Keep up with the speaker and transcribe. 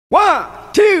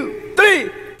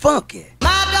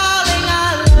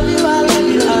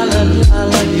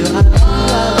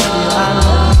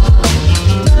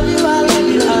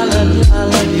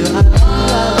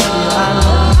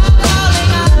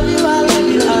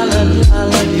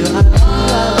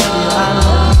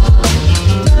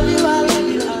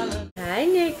Hi,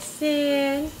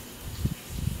 Nixon.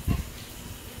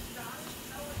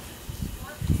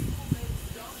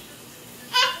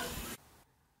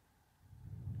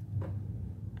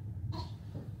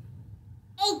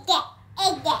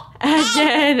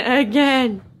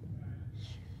 Again.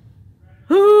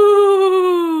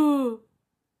 Ooh.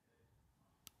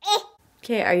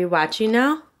 Okay, are you watching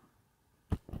now?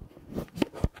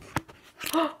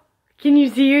 Can you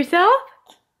see yourself?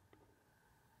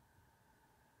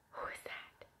 Who is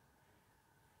that?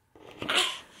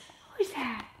 Who is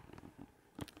that?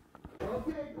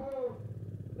 Okay, bro.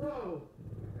 Bro.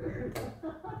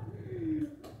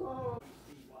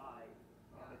 See why,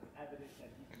 and it's evident that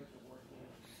he put the work in.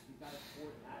 He's got a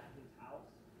sport at his house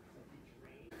that he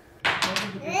trained.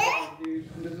 Dude,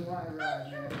 this is why I ride,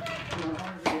 man. I'm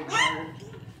hungry, tired.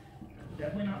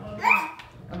 Definitely not loving it.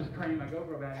 I'm just praying my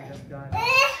GoPro battery doesn't die.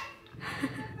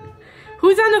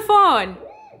 Who's on the phone?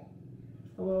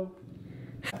 Hello.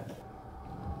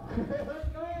 Let's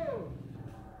go.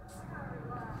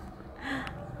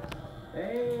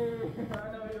 Hey, I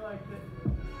know he likes it.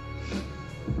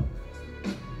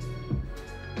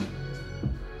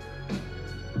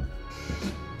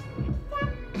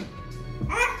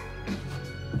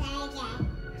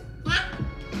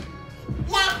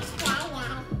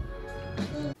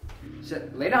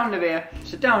 Sit, lay down, Nevaeh.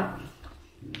 Sit down.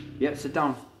 Yep, sit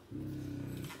down.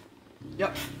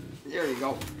 Yep, there you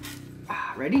go.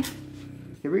 Ready?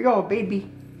 Here we go, baby.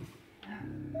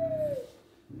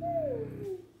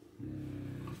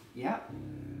 Yep.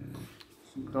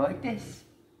 Go like this.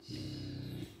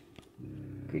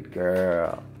 Good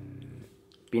girl.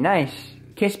 Be nice.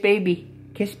 Kiss baby.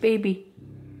 Kiss baby.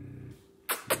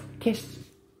 Kiss.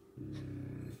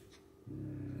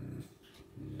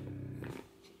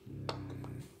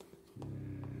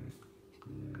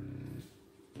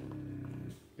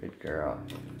 Good girl.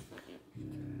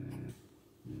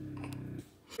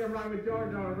 I'm riding with Jar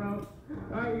Jar, bro.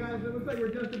 Alright, you guys, it looks like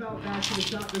we're just about back to the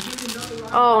shop. There's gonna be another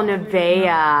ride. Oh,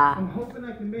 Nevaeh. I'm hoping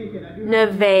I can make it. I do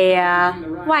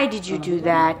Nevaeh. Why did you do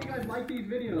that? If you guys like these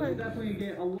videos, we'll definitely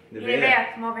get a lot.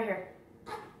 Nevaeh, come over here.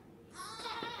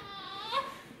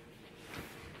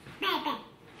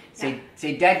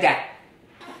 Say dada.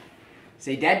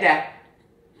 Say dada.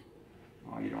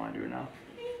 Oh, you don't want to do it now?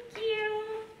 Thank you.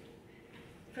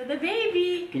 For the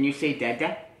baby. Can you say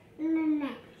dada?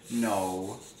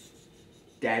 No.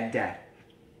 Dada.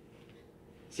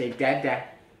 Say dada.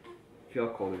 Feel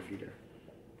colder feeder.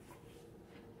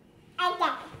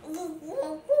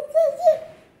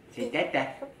 Say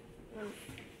dada.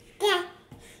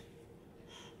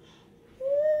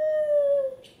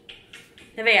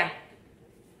 Nevaeh.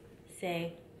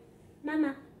 Say,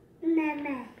 Mama.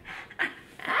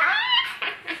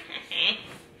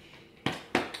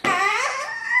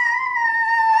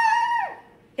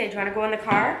 Okay, do you want to go in the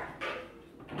car?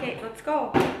 Okay, let's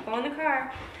go. Go in the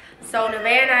car. So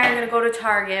Nevaeh and I are going to go to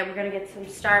Target. We're going to get some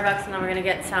Starbucks and then we're going to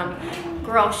get some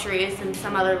groceries and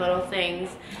some other little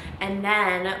things. And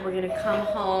then we're going to come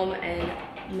home and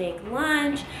make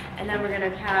lunch. And then we're going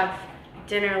to have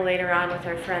dinner later on with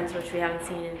our friends, which we haven't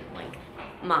seen in like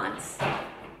months.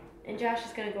 And Josh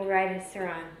is going to go ride his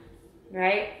Saran,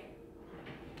 right?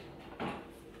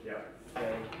 Yeah.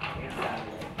 Okay. And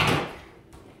Saturday.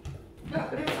 No,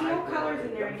 there's no colors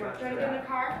in there anymore. Do you want to go in the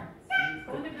car?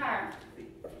 Go in the car.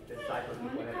 This side Go was in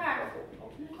the car.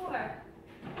 In the car.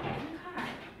 In the car.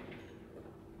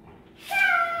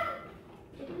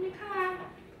 Get in the car.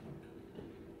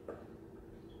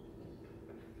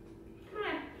 Come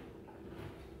on.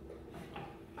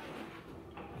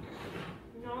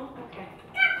 No? Okay.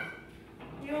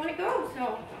 You don't want to go, so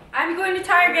I'm going to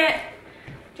Target.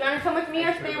 Do you want to come with me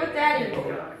or stay with Daddy?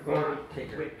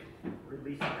 Quick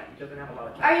release on that. He doesn't have a lot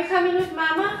of time. Are you coming with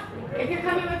Mama? If you're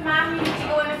coming with Mom, you need to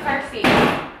go in the car seat.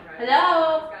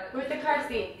 Hello? Where's the car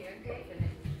seat?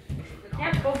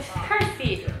 Yeah, go to the car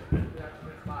seat.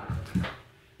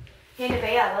 Hey,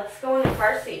 Nevaeh, let's go in the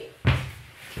car seat.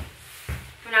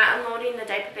 We're not unloading the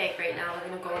diaper bag right now. We're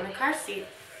going to go in the car seat.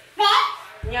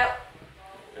 Yep.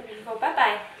 We're going to go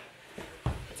bye-bye.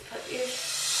 Let's put your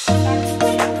socks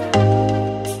away.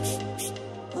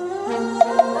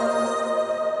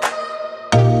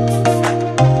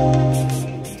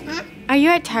 Are you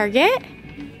at Target?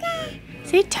 Yeah.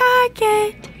 Say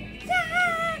Target.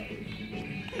 Yeah.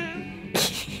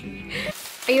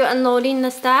 Are you unloading the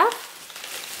stuff?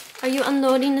 Are you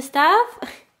unloading the stuff?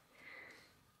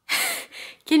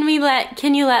 Can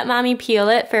you let mommy peel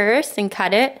it first and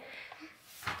cut it?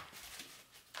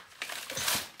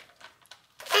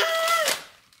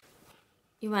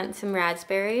 You want some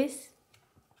raspberries?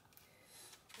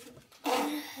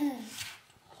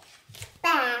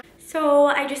 So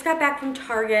I just got back from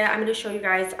Target. I'm gonna show you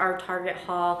guys our Target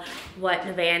haul, what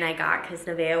Nevaeh and I got, because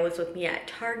Nevaeh was with me at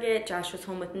Target, Josh was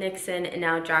home with Nixon, and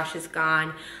now Josh is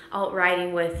gone out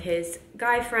riding with his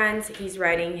guy friends. He's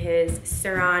riding his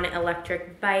Suron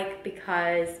electric bike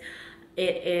because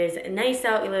it is nice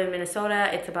out. We live in Minnesota.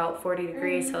 It's about 40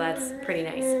 degrees, so that's pretty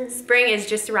nice. Spring is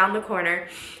just around the corner,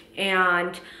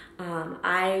 and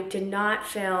I did not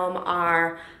film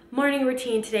our morning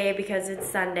routine today because it's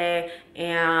Sunday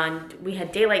and we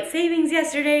had daylight savings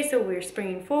yesterday, so we were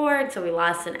springing forward, so we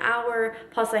lost an hour.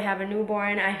 Plus I have a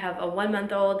newborn. I have a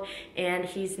 1-month-old and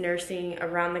he's nursing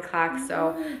around the clock,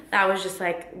 so that was just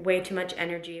like way too much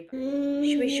energy.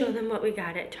 Should we show them what we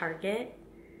got at Target?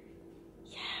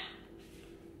 Yeah.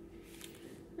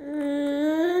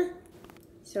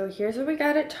 So here's what we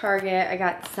got at Target. I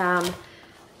got some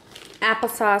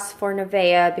applesauce for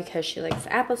Nevaeh because she likes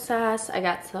applesauce. I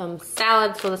got some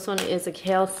salad. So this one is a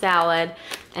kale salad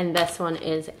and this one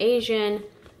is Asian.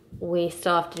 We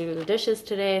still have to do the dishes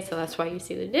today, so that's why you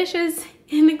see the dishes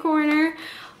in the corner.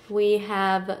 We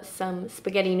have some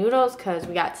spaghetti noodles because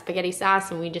we got spaghetti sauce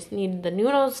and we just need the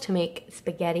noodles to make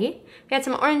spaghetti. We got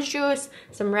some orange juice,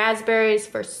 some raspberries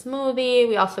for smoothie.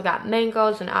 We also got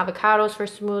mangoes and avocados for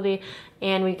smoothie.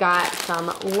 And we got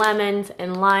some lemons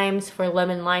and limes for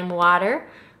lemon lime water.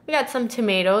 We got some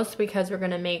tomatoes because we're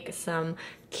gonna make some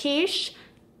quiche.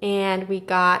 And we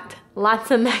got lots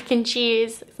of mac and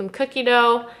cheese, some cookie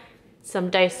dough, some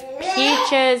diced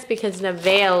peaches because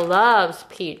Nevaeh loves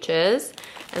peaches.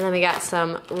 And then we got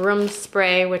some room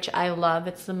spray, which I love.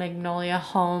 It's the Magnolia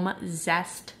Home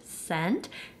Zest scent.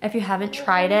 If you haven't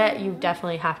tried it, you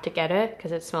definitely have to get it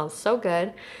because it smells so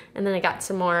good. And then I got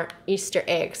some more Easter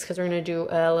eggs because we're gonna do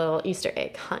a little Easter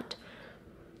egg hunt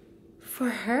for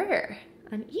her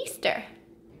on Easter.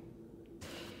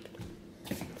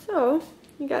 So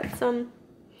you got some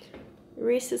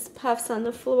Reese's Puffs on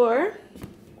the floor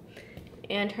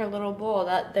and her little bowl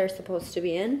that they're supposed to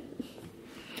be in.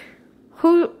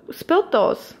 Who spilled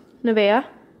those, Nevaeh?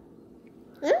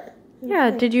 Yeah,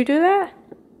 did you do that?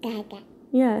 Dada.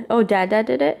 Yeah. Oh, Dada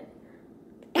did it?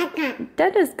 Dada.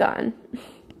 Dada's gone.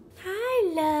 Hi,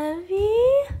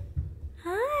 Lovey.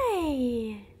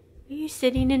 Hi. Are you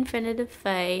sitting in front of the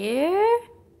fire?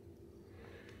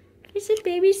 Is the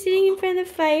baby sitting in front of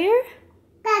the fire?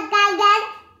 Dada.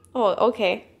 Oh,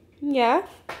 okay. Yeah.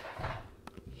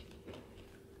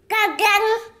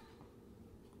 Dada.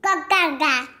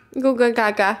 Dada. Go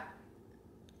gaga.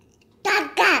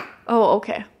 Dada. Oh,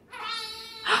 okay.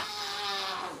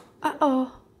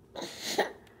 Uh-oh.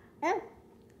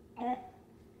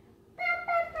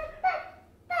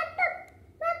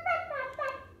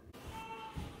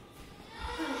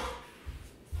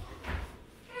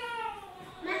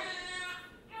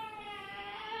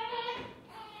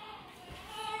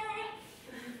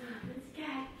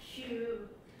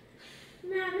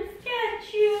 Mama's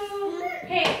got you.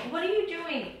 Hey, what are you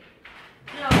doing?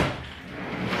 No.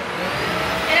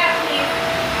 Get out, please.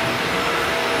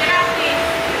 Get out, please.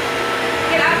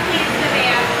 Get out, please,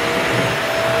 Nevaeh.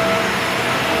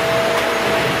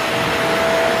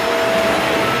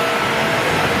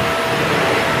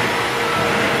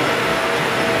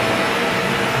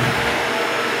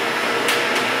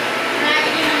 I'm not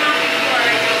getting them off the floor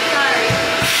right now. Sorry.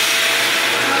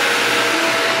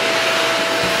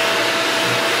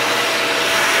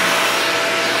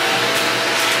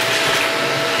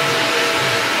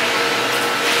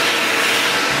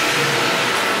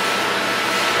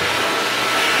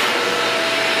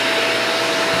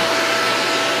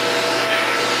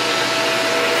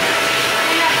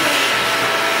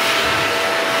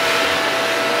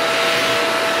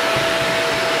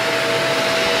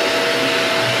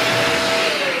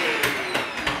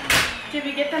 Did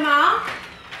we get them all?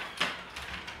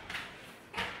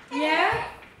 Yeah?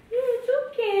 It's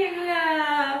okay,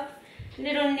 love.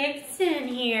 Little Nixon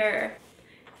here.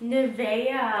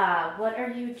 Nevaeh, what are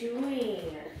you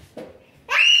doing?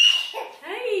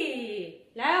 Hey,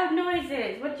 loud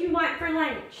noises. What do you want for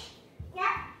lunch?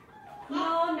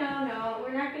 No, no, no.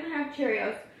 We're not going to have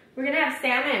Cheerios. We're going to have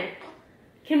salmon.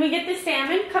 Can we get the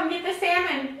salmon? Come get the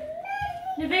salmon.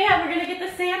 Nevaeh, we're going to get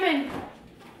the salmon.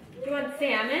 You want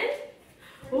salmon?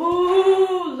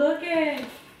 Ooh, look at.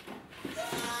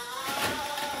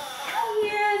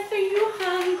 Yes, are you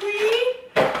hungry?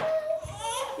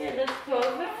 Yeah, let's close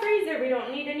the freezer. We don't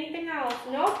need anything else.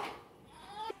 Nope.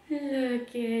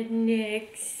 Look at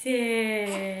Nixon.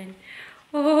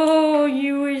 Oh,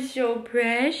 you were so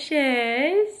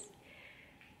precious.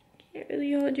 Can't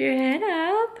really hold your head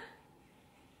up.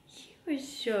 You were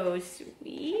so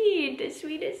sweet. The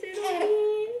sweetest little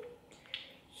one.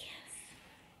 Yes.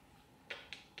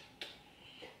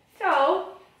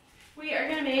 So, we are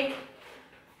gonna make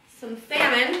some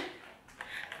salmon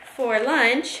for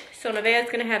lunch. So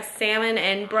Nevaeh's gonna have salmon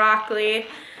and broccoli,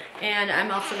 and I'm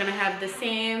also gonna have the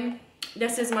same.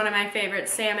 This is one of my favorite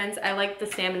salmons. I like the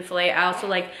salmon fillet. I also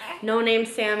like No Name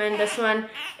salmon. This one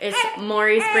is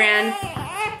Maury's brand,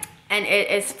 and it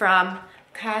is from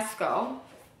Costco.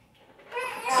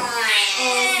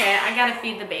 Okay, I gotta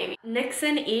feed the baby.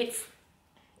 Nixon eats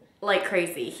like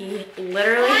crazy. He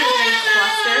literally has been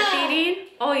cluster feeding.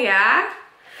 Oh yeah?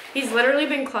 He's literally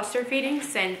been cluster feeding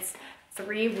since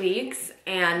 3 weeks,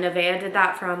 and Nevaeh did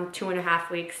that from 2.5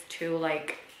 weeks to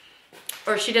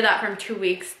or she did that from 2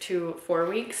 weeks to 4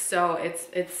 weeks. So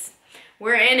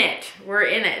we're in it. We're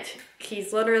in it.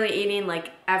 He's literally eating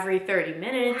like every 30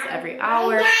 minutes, every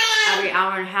hour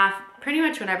and a half, pretty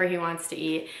much whenever he wants to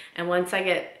eat. And once I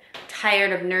get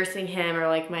tired of nursing him, or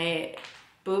like my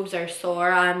boobs are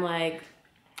sore, I'm like,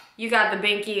 you got the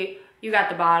binky, you got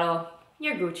the bottle,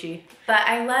 you're Gucci. But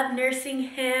I love nursing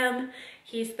him.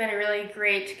 He's been a really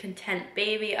great, content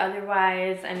baby.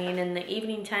 Otherwise, I mean, in the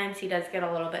evening times, he does get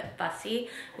a little bit fussy,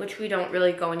 which we don't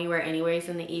really go anywhere anyways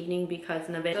in the evening because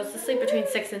Nevaeh goes to sleep between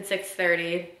 6 and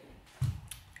 6:30.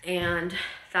 And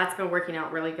that's been working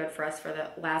out really good for us for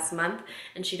the last month.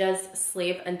 And she does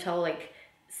sleep until like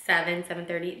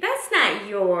 7:30. That's not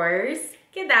yours.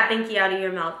 Get that binky out of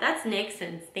your mouth. That's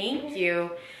Nixon's. Thank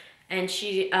you. And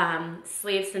she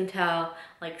sleeps until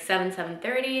like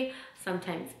 7:30.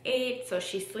 Sometimes 8, so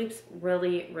she sleeps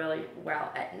really, really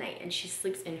well at night. And she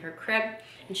sleeps in her crib,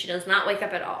 and she does not wake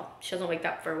up at all. She doesn't wake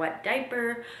up for a wet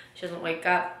diaper. She doesn't wake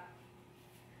up.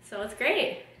 So it's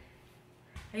great.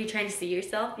 Are you trying to see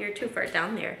yourself? You're too far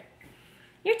down there.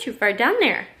 You're too far down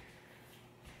there.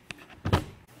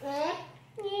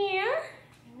 Yeah.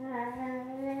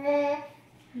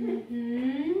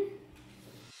 Mm-hmm.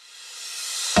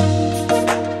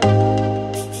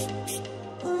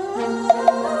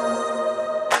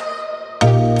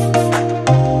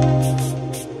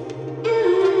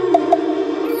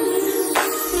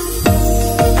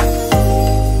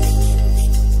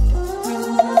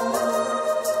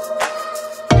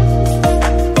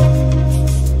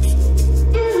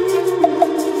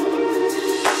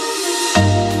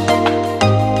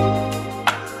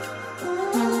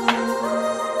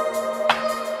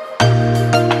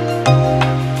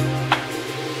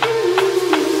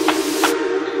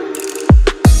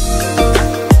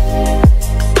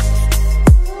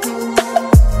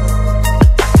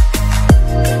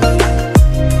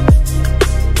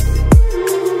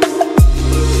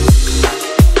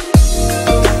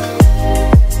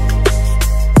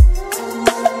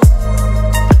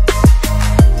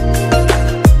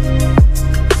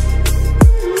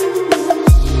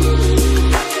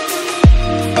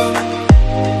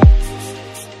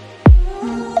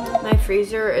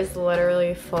 Freezer is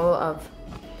literally full of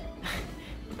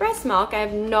breast milk. I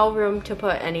have no room to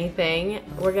put anything.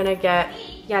 We're gonna get,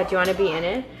 yeah, do you wanna be in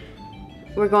it?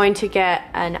 We're going to get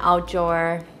an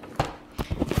outdoor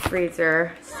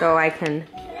freezer so I can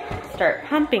start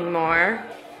pumping more,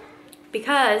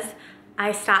 because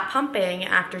I stopped pumping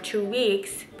after 2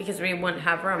 weeks because we wouldn't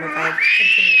have room if I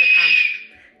continued to pump.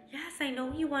 Yes, I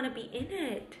know you wanna be in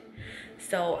it.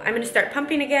 So I'm gonna start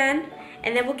pumping again,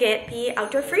 and then we'll get the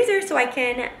outdoor freezer so I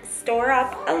can store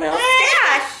up a little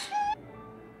stash.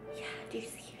 Yeah, do you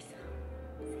see yourself?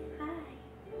 Say hi.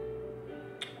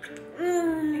 I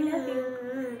love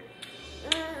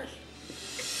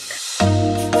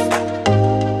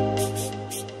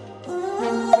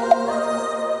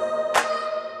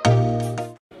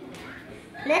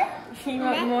you. You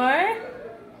want more?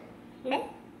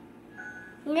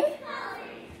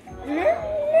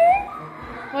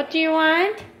 What do you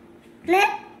want?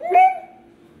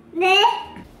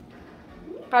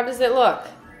 How does it look?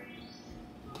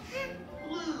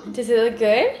 Does it look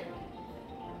good?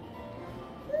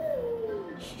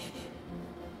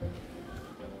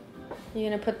 You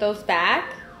gonna put those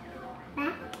back?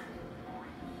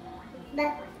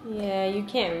 Yeah, you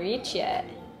can't reach yet.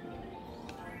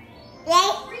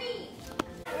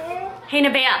 Hey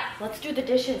Nevaeh, let's do the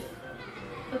dishes.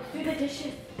 Let's do the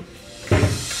dishes.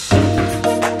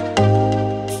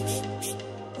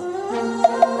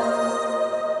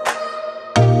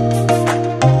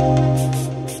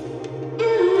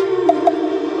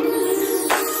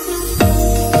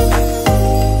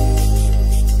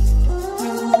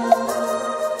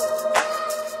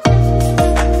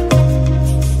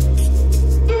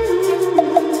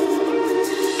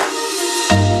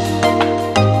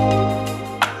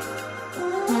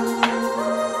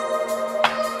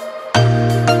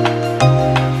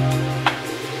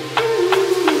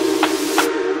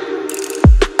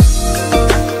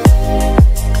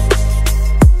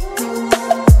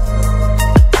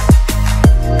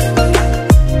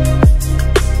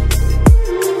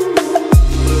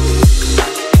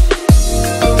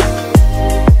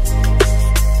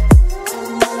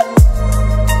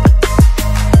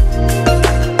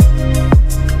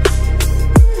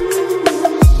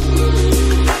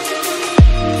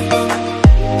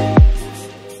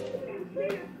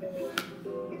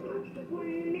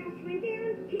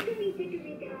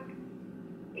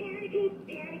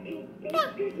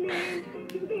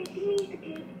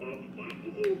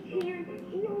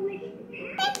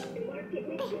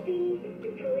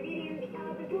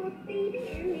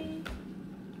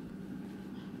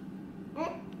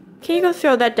 Can you go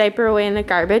throw that diaper away in the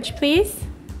garbage, please?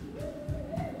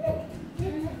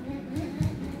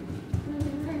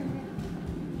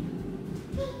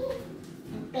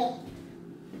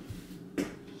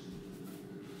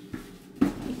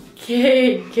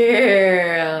 Good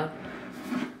girl.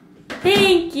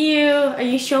 Thank you. Are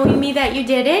you showing me that you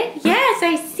did it? Yes,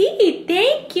 I see.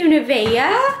 Thank you,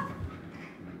 Nevaeh.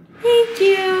 Thank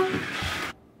you.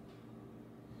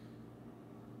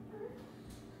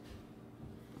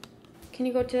 Can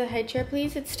you go to the high chair,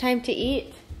 please? It's time to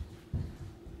eat.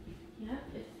 Yep,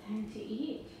 it's time to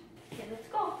eat. Okay, let's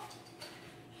go.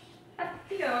 Up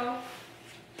you go.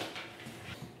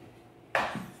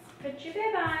 Put your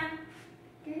bib on.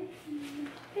 Bib.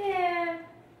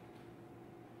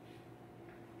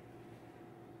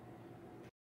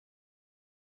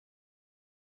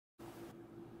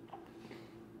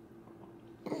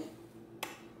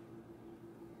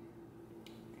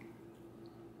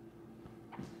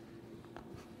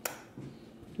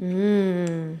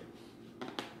 Mmm.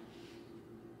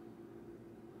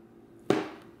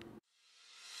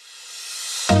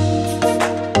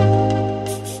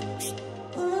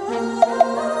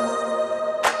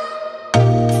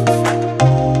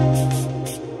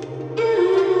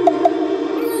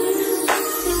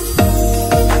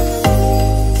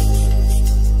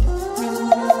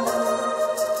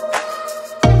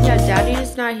 Yeah,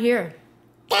 Daddy's not here.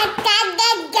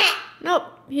 Nope,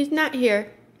 he's not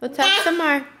here. Let's have some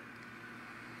more.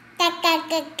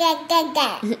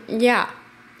 Yeah,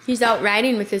 he's out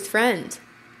riding with his friends.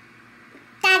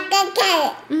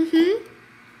 Mm-hmm.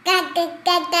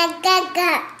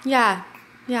 Yeah,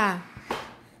 yeah.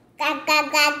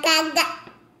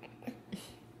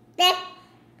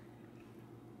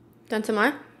 Done some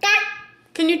more?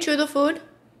 Can you chew the food?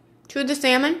 Chew the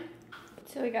salmon?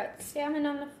 So we got salmon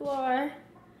on the floor.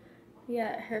 We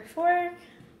got her fork,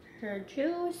 her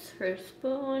juice, her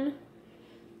spoon.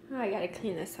 Oh, I gotta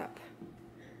clean this up.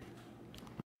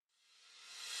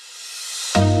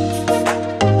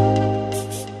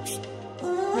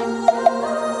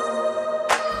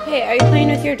 Hey, are you playing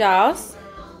with your dolls?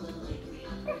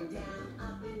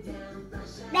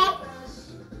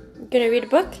 Gonna read a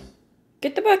book?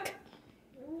 Get the book.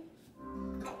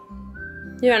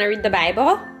 You wanna read the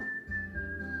Bible?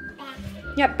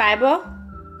 Yep, Bible.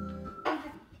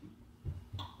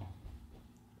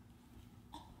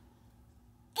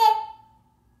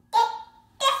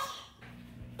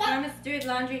 Mama's doing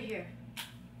laundry here.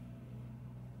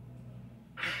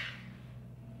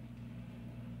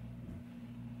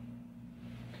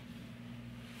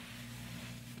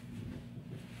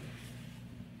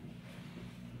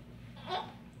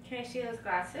 Can I see those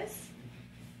glasses?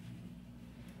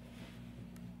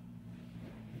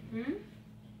 Hmm?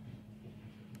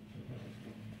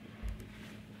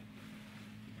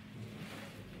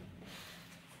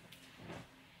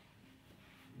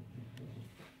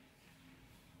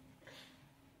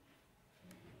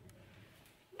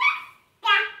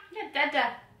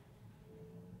 Dada.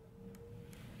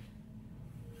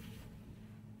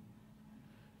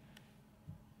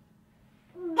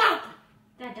 Dada.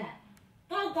 Dada.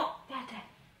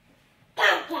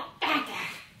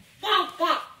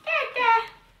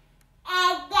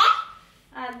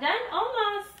 Done?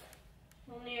 Almost.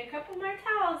 Only a couple more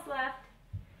towels left.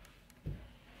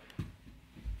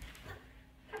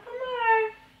 Couple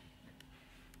more.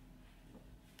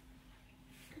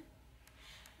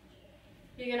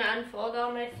 You gonna unfold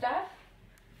all my stuff?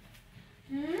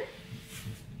 Hmm?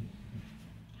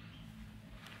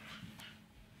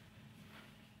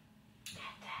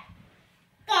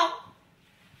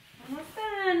 Almost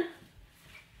done.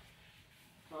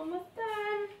 Almost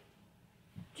done.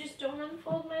 Just don't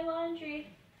unfold my laundry.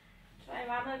 So my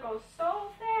mama goes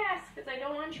so fast because I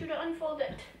don't want you to unfold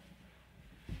it.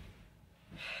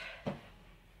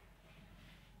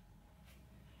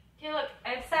 Okay, look, I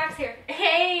have socks here.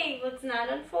 Hey, let's not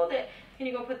unfold it. Can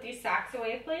you go put these socks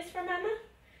away, please, for Mama?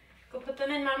 Go put them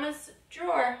in Mama's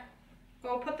drawer.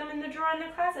 Go put them in the drawer in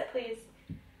the closet, please.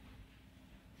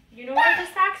 You know where the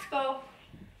socks go.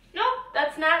 Nope,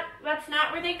 that's not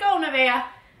where they go, Nevaeh.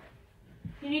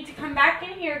 You need to come back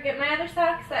in here, get my other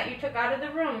socks that you took out of the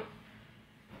room.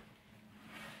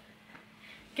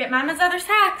 Get Mama's other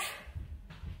socks.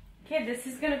 Okay, this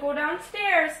is gonna go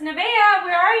downstairs. Nevaeh,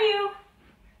 where are you?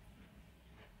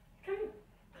 Come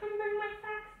bring my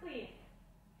socks, please.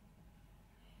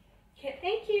 Okay,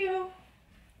 thank you.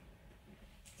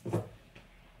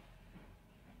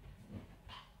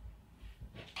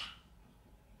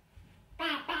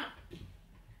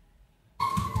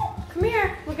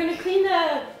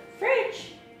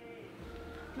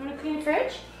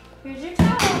 Here's your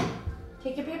towel.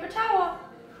 Take your paper towel.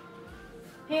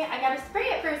 Hey, I gotta spray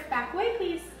it first. Back away,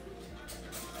 please.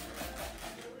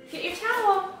 Get your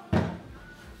towel.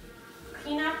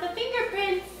 Clean off the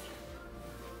fingerprints.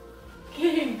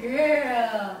 Good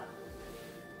girl.